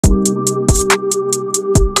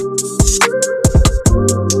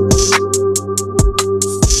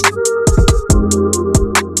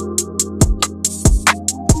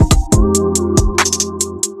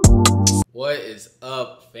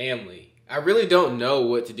I really don't know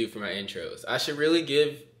what to do for my intros. I should really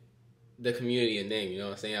give the community a name, you know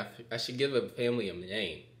what I'm saying? I should give a family a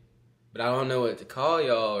name. But I don't know what to call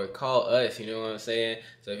y'all or call us, you know what I'm saying?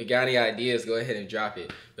 So if you got any ideas, go ahead and drop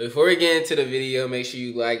it. But before we get into the video, make sure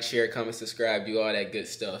you like, share, comment, subscribe, do all that good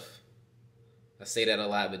stuff. I say that a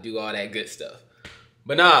lot, but do all that good stuff.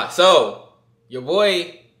 But nah, so your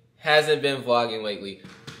boy hasn't been vlogging lately,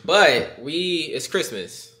 but it's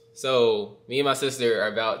Christmas. So me and my sister are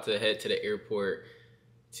about to head to the airport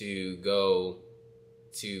to go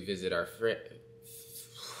to visit our friend.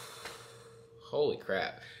 Holy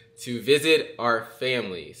crap. To visit our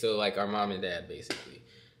family. So like our mom and dad basically.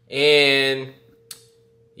 And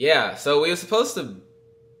yeah, so we were supposed to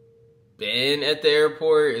been at the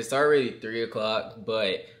airport. It's already 3 o'clock,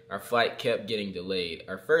 but our flight kept getting delayed.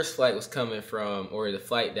 Our first flight was coming from, or the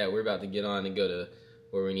flight that we're about to get on and go to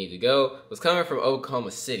where we need to go, was coming from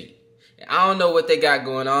Oklahoma City. And I don't know what they got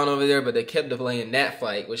going on over there, but they kept delaying that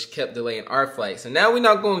flight, which kept delaying our flight. So now we're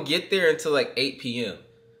not going to get there until like 8 p.m.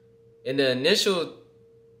 And the initial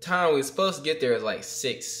time we were supposed to get there is like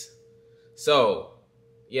 6. So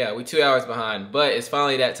yeah, we're 2 hours behind, but it's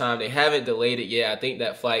finally that time. They haven't delayed it yet. I think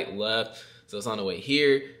that flight left, so it's on the way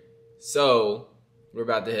here. So we're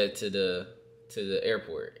about to head to the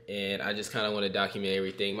airport, and I just kind of want to document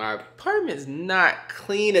everything. My apartment's not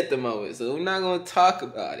clean at the moment, so we're not going to talk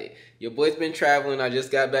about it. Your boy's been traveling. I just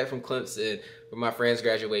got back from Clemson for my friend's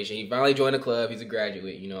graduation. He finally joined the club. He's a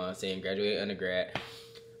graduate, you know what I'm saying, graduated undergrad.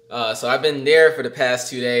 So I've been there for the past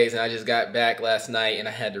 2 days, and I just got back last night, and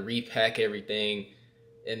I had to repack everything,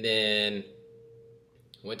 and then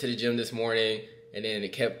went to the gym this morning. And then they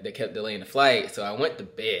kept delaying the flight, so I went to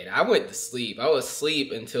bed. I went to sleep. I was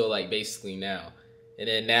asleep until like basically now. And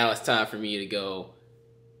then now it's time for me to go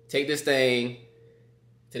take this thing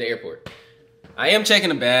to the airport. I am checking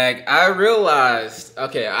the bag. I realized,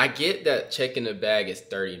 okay, I get that checking the bag is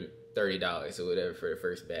 $30 or whatever for the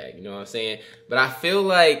first bag, you know what I'm saying? But I feel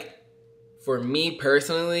like for me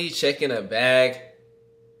personally, checking a bag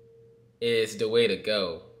is the way to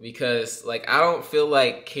go. Because like I don't feel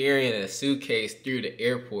like carrying a suitcase through the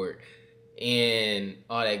airport and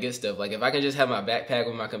all that good stuff. Like if I can just have my backpack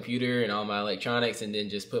with my computer and all my electronics and then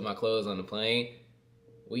just put my clothes on the plane,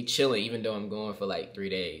 we chilling even though I'm going for like 3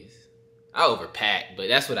 days. I overpack, but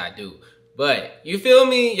that's what I do. But you feel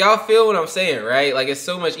me? Y'all feel what I'm saying, right? Like it's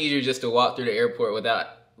so much easier just to walk through the airport without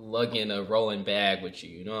lugging a rolling bag with you.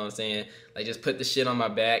 You know what I'm saying? Like just put the shit on my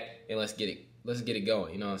back and let's get it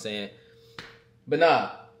going. You know what I'm saying? But nah.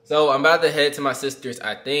 So I'm about to head to my sister's.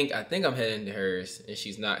 I think I'm heading to hers, and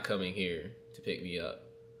she's not coming here to pick me up.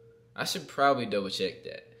 I should probably double check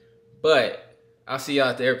that. But I'll see y'all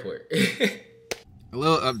at the airport. A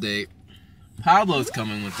little update. Pablo's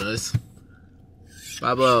coming with us.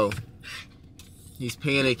 Pablo, he's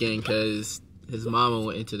panicking because his mama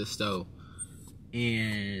went into the stove.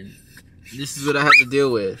 And this is what I have to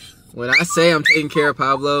deal with. When I say I'm taking care of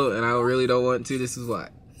Pablo and I really don't want to, this is why.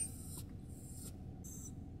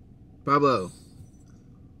 Pablo.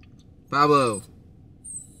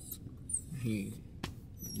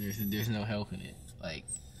 There's no helping it. Like,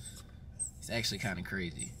 it's actually kind of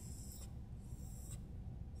crazy.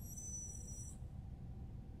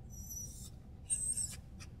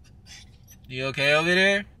 You okay over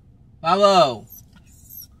there? Pablo!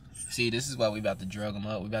 See, this is why we about to drug him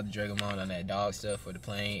up. We about to drag him on that dog stuff for the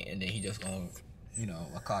plane, and then he just gonna, you know,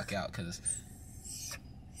 clock out. Cause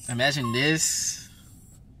imagine this.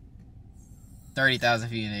 30,000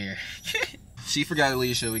 feet in the air. She forgot a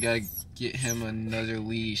leash, so we gotta get him another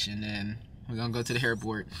leash, and then we're gonna go to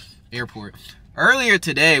the airport. Earlier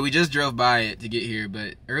today, we just drove by it to get here,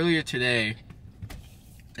 but earlier today,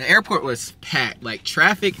 the airport was packed, like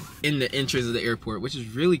traffic in the entrance of the airport, which is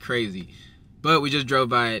really crazy. But we just drove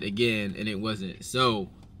by it again, and it wasn't. So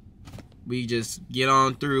we just get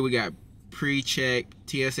on through. We got pre-check,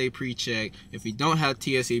 TSA pre-check. If you don't have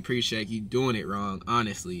TSA pre-check, you're doing it wrong,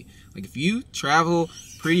 honestly. Like if you travel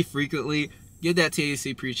pretty frequently, get that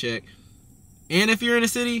TSA pre-check. And if you're in a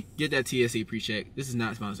city, get that TSA pre-check. This is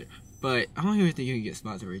not sponsored, but I don't even think you can get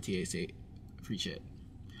sponsored for a TSA pre-check.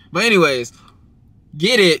 But anyways,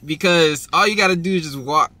 get it, because all you gotta do is just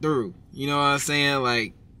walk through. You know what I'm saying?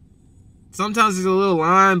 Like sometimes there's a little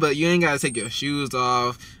line, but you ain't gotta take your shoes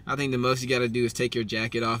off. I think the most you gotta do is take your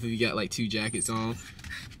jacket off if you got like 2 jackets on.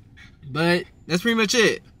 But that's pretty much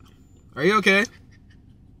it. Are you okay?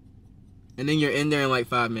 And then you're in there in like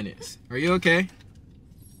 5 minutes. Are you okay?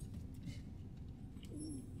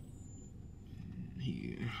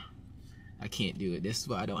 I can't do it. This is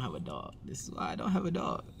why I don't have a dog.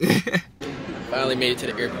 Finally made it to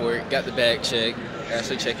the airport. Got the bag checked.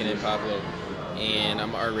 Actually checking in Pablo. and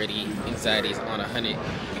I'm already anxiety's on 100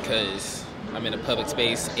 because I'm in a public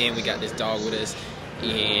space and we got this dog with us,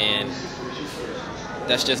 and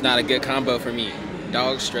that's just not a good combo for me.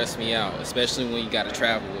 Dogs stress me out, especially when you gotta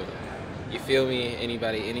travel with them. You feel me?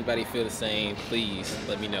 Anybody feel the same? Please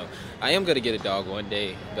let me know. I am gonna get a dog one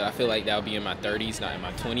day, but I feel like that'll be in my 30s, not in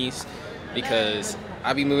my 20s, because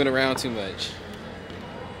I be moving around too much.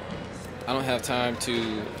 I don't have time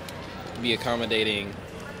to be accommodating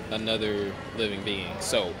another living being.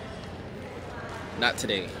 So, not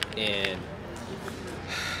today. And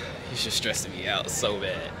he's just stressing me out so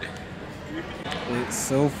bad. It's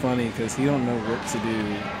so funny because he don't know what to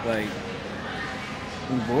do. Like,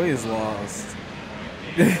 the boy is lost.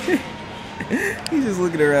 He's just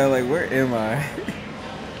looking around like, where am I?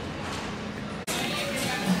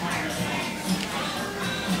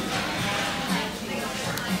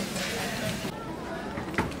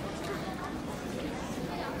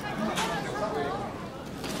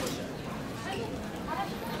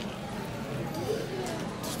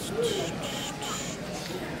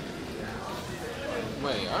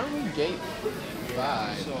 Wait, aren't we gate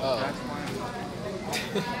 5? Oh.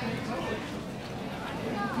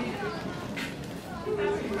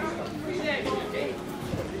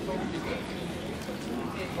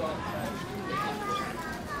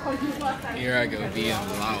 Here I go being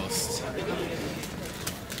lost.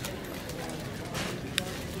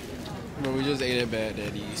 Bro, we just ate at Bad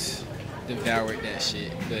Daddy's. Devoured that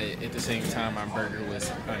shit, but at the same time my burger was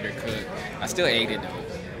undercooked. I still ate it though.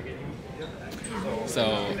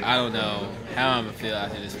 So I don't know how I'm gonna feel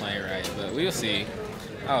after this plane ride, but we'll see.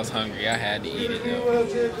 I was hungry. I had to eat it though. I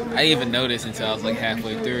didn't even notice until I was like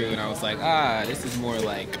halfway through, and I was like, this is more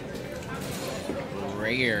like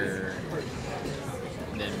rare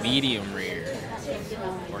than medium rare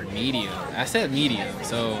or medium. I said medium,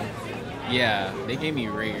 so yeah, they gave me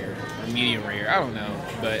rare or medium rare. I don't know,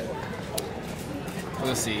 but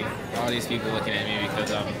we'll see. All these people looking at me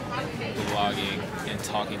because I'm vlogging and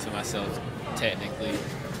talking to myself, technically.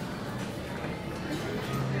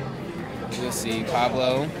 We'll see.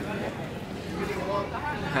 Pablo,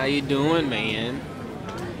 how you doing, man?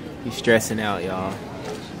 He's stressing out, y'all.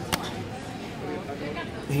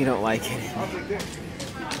 He don't like it.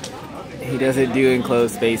 He doesn't do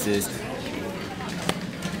enclosed spaces.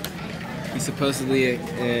 He's supposedly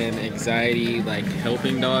an anxiety, like,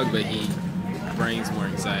 helping dog, but he brings more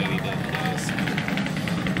anxiety than it has.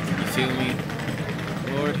 You feel me?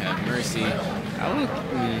 Lord have mercy.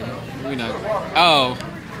 We're not. Oh!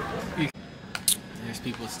 There's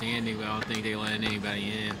people standing, but I don't think they're letting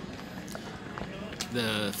anybody in.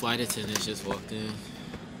 The flight attendants just walked in.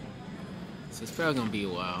 So it's probably gonna be a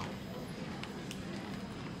while.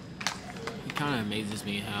 It kind of amazes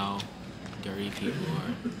me how dirty people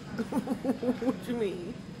are. What you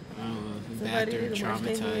mean? Oh, the bathroom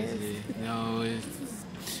traumatized it. No, there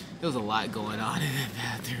was a lot going on in that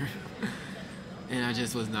bathroom. And I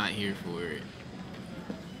just was not here for it.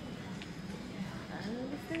 I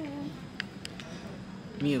understand.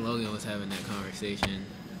 Me and Logan was having that conversation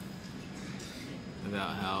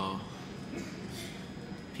about how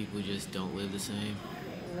people just don't live the same.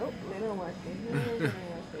 Nope, they don't watch their hair, they don't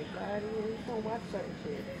watch their body, they don't watch certain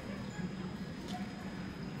shit.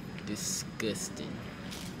 Disgusting.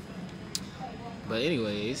 But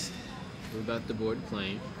anyways, we're about to board the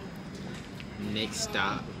plane. Next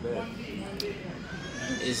stop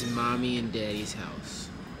is mommy and daddy's house.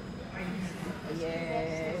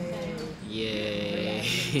 Yay. Yay.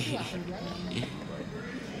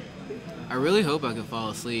 I really hope I can fall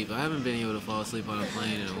asleep. I haven't been able to fall asleep on a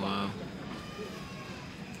plane in a while.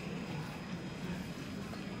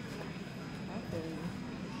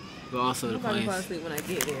 But also the planes. I'll fall asleep when I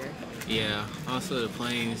get there. Yeah. Also the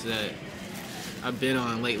planes that I've been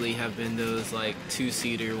on lately have been those like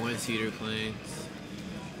 2-seater, 1-seater planes.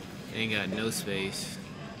 Ain't got no space.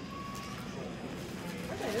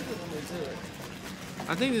 Okay, this is gonna be good.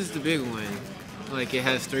 I think this is the big one. Like it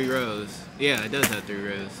has 3 rows. Yeah, it does have 3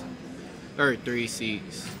 rows. Or 3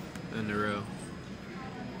 seats in the row.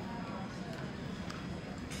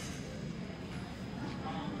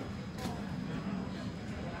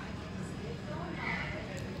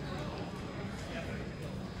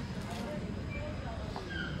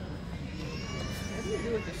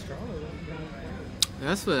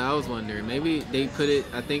 That's what I was wondering. Maybe they put it,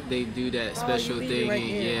 I think they do that special thing, right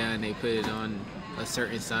yeah, and they put it on a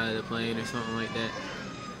certain side of the plane or something like that.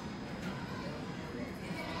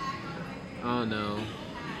 I don't know.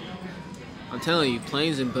 I'm telling you,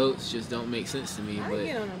 planes and boats just don't make sense to me. I But can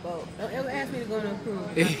get on a boat. Don't ever ask me to go on a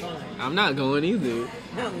cruise. I'm not going either.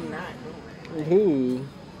 I'm not going. Who?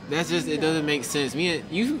 That's just, it doesn't make sense. Me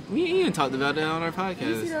and Ian talked about that on our You see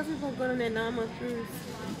podcast. those people going on that 9-month cruise?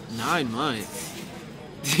 9 months.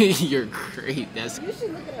 You're great. That's You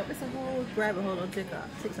should look it up. It's a whole rabbit hole on TikTok.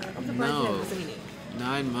 I'm surprised you No. haven't seen it.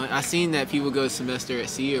 9 months. I seen that people go semester at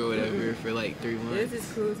sea or whatever for like 3 There's months.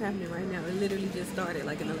 this cruise happening right now. It literally just started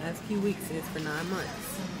like in the last few weeks, and it's for 9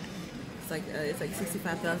 months. It's like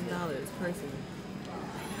 $65,000 person.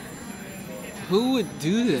 Who would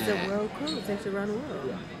do It's a that? world cruise. Takes you around the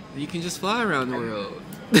world. You can just fly around the world.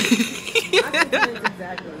 I can't tell you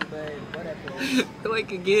exactly, but whatever.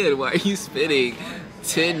 Like, again, why are you spending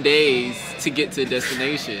 10 days to get to a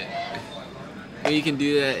destination? When you can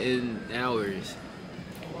do that in hours.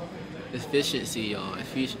 Efficiency, y'all.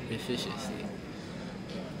 Efficiency.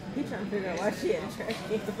 He trying to figure out why she had a trash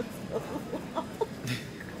can for so long.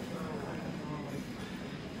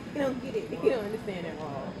 He don't get it. He don't understand at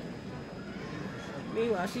all.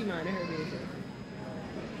 Meanwhile, she minded her business.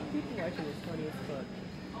 People watching is funny as fuck.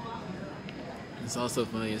 It's also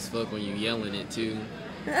funny as fuck when you yelling it, too.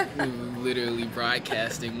 Literally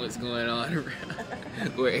broadcasting what's going on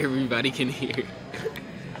around where everybody can hear.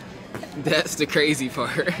 That's the crazy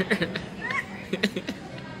part.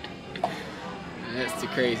 That's the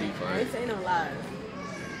crazy part. This ain't no lies.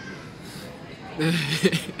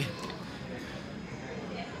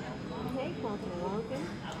 Hey, Pumpkin Wonkin.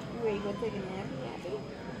 You ready to go take a nappy nappy?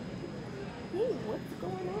 Hey, what's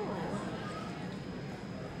going on?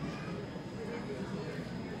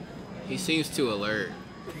 He seems too alert.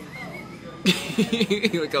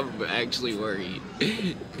 Like I'm actually worried.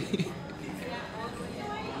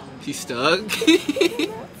 He's stuck? He's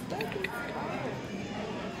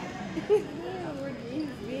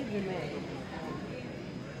being dramatic.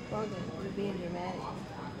 Pumpkin, you're being dramatic.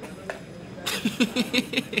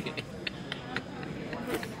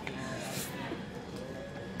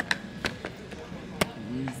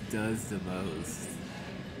 He does the most.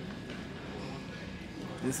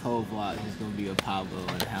 This whole vlog is gonna be a Pablo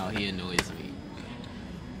and how he annoys me.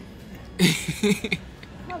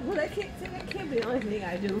 Well, that can't be the only thing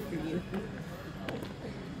I do for you.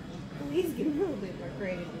 Please get a little bit more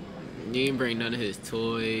creative. You didn't bring none of his He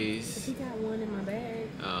toys. got one in my bag.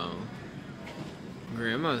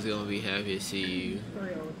 Grandma's gonna be happy to see you. For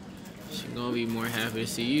real. She's gonna be more happy to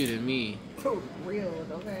see you than me. For real,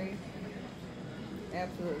 okay?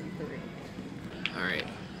 Absolutely for real. Alright.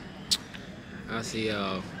 I'll see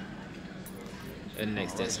y'all at the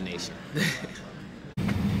next destination.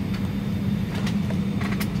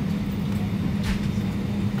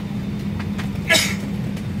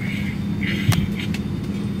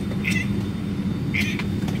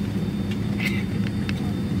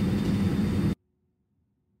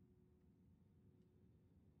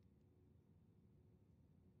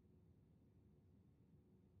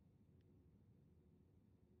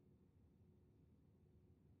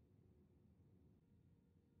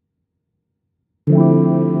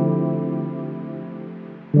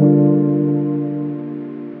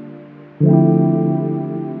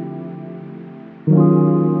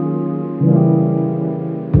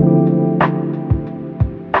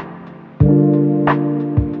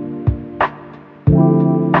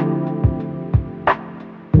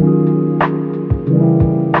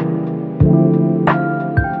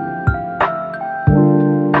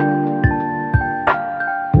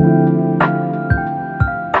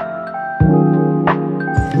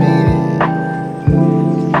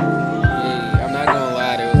 I'm not gonna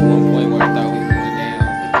lie, there was one point where I thought we were going down.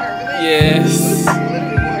 Yes,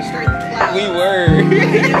 we were.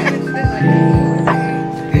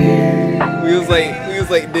 we was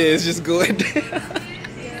like this, just going down.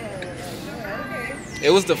 It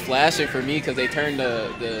was the flashing for me because they turned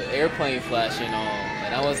the airplane flashing on,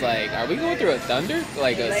 and I was like, "Are we going through a thunder,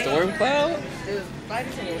 like a storm cloud?" It was flight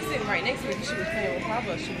attendant was sitting right next to me. She was playing with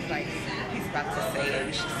Pablo. She was like, he's about to say that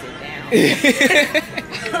we should sit down.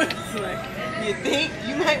 I was like, you think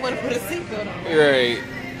you might want to put a seatbelt on? Right.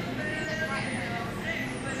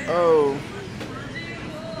 Oh.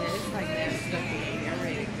 Yeah, it's like that stuff with me. I'm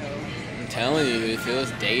ready to go. I'm telling you, it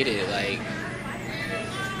feels dated. Like,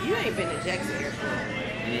 You ain't been to Jackson Airport.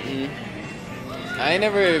 mm-mm. I ain't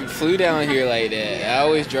never flew down here like that. I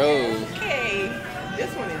always drove. Okay,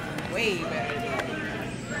 this one is way better than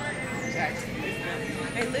Jackson.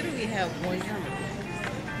 They literally have one terminal.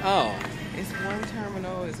 Oh, It's one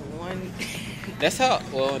terminal. It's one. that's how.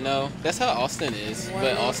 Well, no, that's how Austin is. one But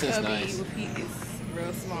little Austin's cubby nice. with It's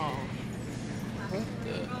real small. What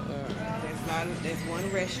the? There's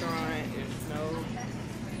one restaurant.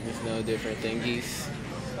 There's no different thingies.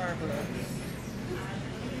 Starbucks.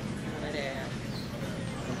 None of that.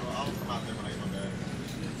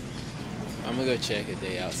 I'm gonna go check if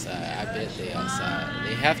they outside. I bet they outside.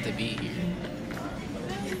 They have to be here.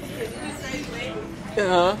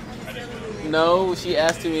 Uh-huh. No, she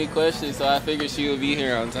asked me a question, so I figured she would be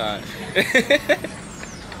here on time.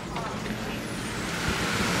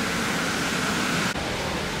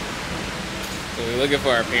 So we're looking for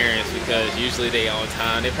our parents because usually they on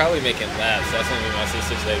time. They probably making laps. That's what my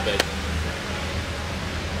sister said, but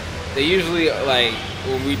they usually, like,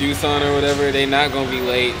 when we do something or whatever, they not gonna be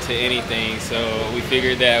late to anything. So we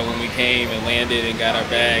figured that when we came and landed and got our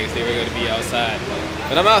bags, they were gonna be outside.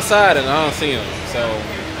 But I'm outside and I don't see them, so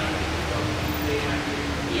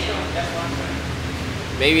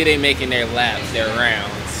maybe they making their laps, their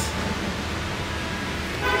rounds.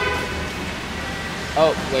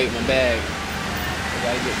 Oh, wait, my bag. I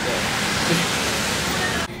gotta get that.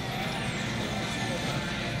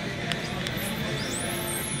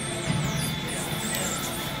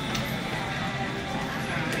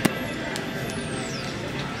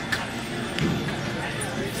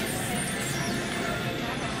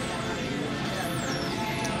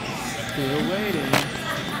 Still waiting.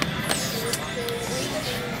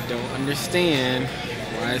 Don't understand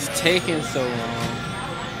why it's taking so long.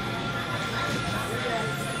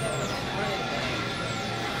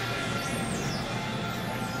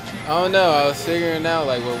 I don't know. I was figuring out,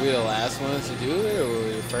 like, were we the last ones to do it or were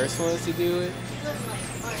we the first ones to do it?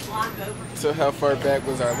 So how far back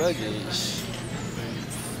was our luggage?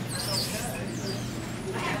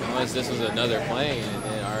 Unless this was another plane and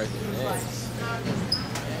then ours was next.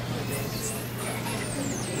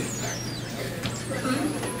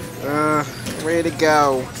 Ready to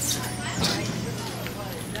go.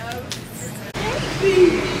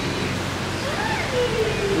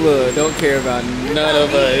 Look, don't care about none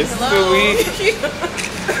of us. So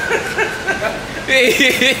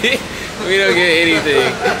we don't get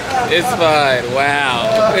anything. It's fine.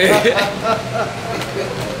 Wow.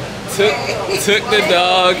 Took the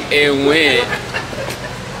dog and went.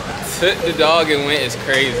 Took the dog and went is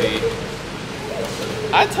crazy.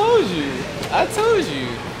 I told you. I told you.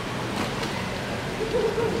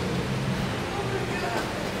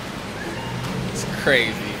 It's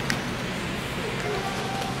crazy.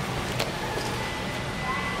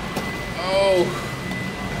 Oh.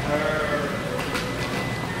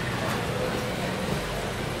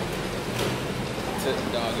 Took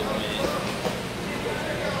the dog and went.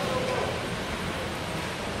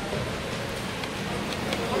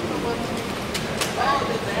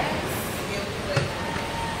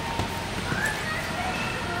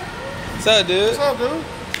 What's up, dude? What's up, dude?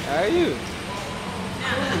 How are you?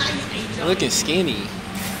 I'm looking skinny.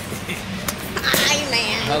 Hi,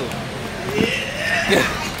 man. Hello.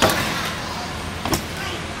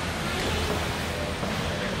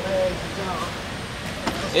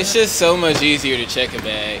 It's just so much easier to check a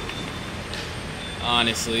bag.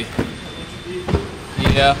 Honestly.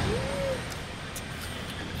 Yeah.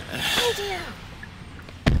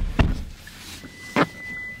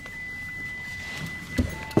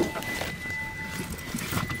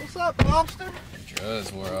 What's up, lobster?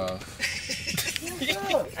 Drugs wore off.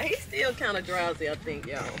 He's still kind of drowsy, I think,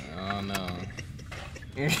 y'all. I don't know.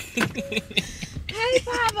 Hey,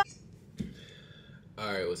 Papa.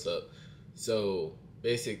 Alright, what's up? So,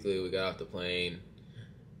 basically, we got off the plane,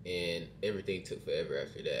 and everything took forever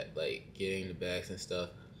after that. Like, getting the bags and stuff.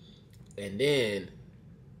 And then,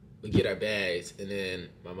 we get our bags, and then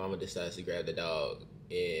my mama decides to grab the dog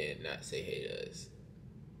and not say hey to us.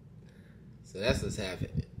 So that's what's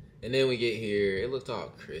happening. And then we get here, it looks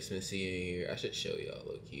all Christmassy in here. I should show y'all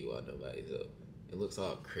low-key while nobody's up. It looks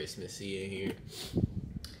all Christmassy in here.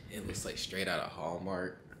 It looks like straight out of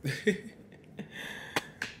Hallmark.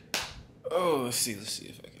 Oh, let's see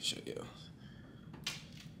if I can show y'all.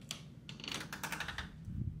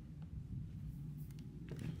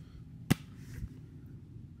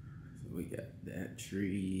 So we got that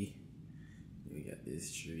tree, then we got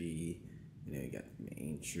this tree, and then we got the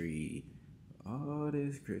main tree. All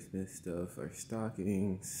this Christmas stuff, our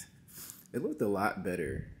stockings. It looked a lot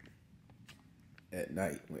better at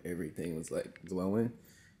night when everything was like glowing.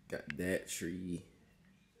 Got that tree,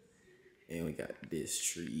 and we got this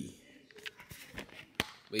tree.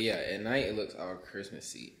 But yeah, at night it looks all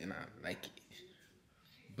Christmassy, and I like it.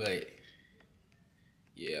 But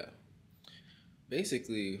yeah,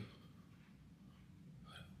 basically,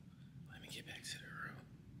 let me get back to the room.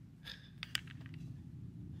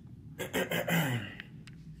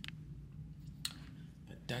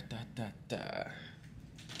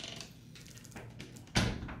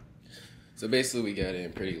 So basically, we got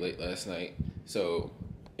in pretty late last night. So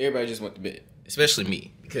everybody just went to bed, especially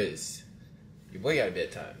me, because your boy got a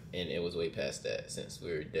bedtime, and it was way past that since we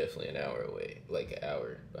were definitely an hour away, like an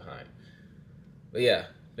hour behind. But yeah,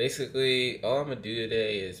 basically, all I'm gonna do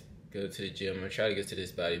today is go to the gym. I'm gonna try to go to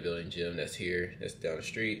this bodybuilding gym that's here, that's down the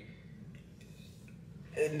street,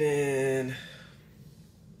 and then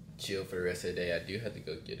chill for the rest of the day. I do have to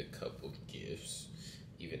go get a couple gifts,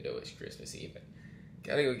 even though it's Christmas Eve.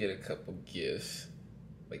 Gotta go get a couple gifts,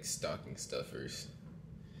 like stocking stuffers.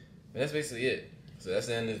 But that's basically it. So that's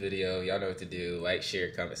the end of this video. Y'all know what to do. Like,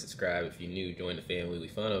 share, comment, subscribe. If you're new, join the family. We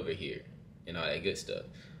fun over here and all that good stuff.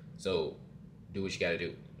 So do what you gotta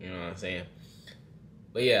do. You know what I'm saying?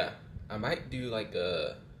 But yeah, I might do like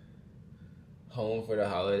a home for the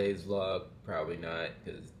holidays vlog. Probably not,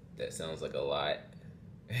 because that sounds like a lot.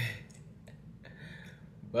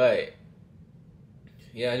 But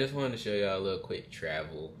yeah, I just wanted to show y'all a little quick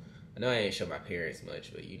travel. I know I ain't show my parents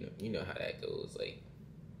much, but you know how that goes. Like,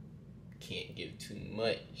 can't give too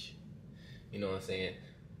much. You know what I'm saying?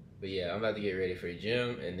 But yeah, I'm about to get ready for the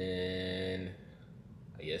gym, and then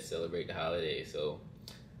I guess celebrate the holidays. So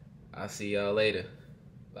I'll see y'all later.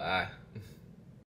 Bye.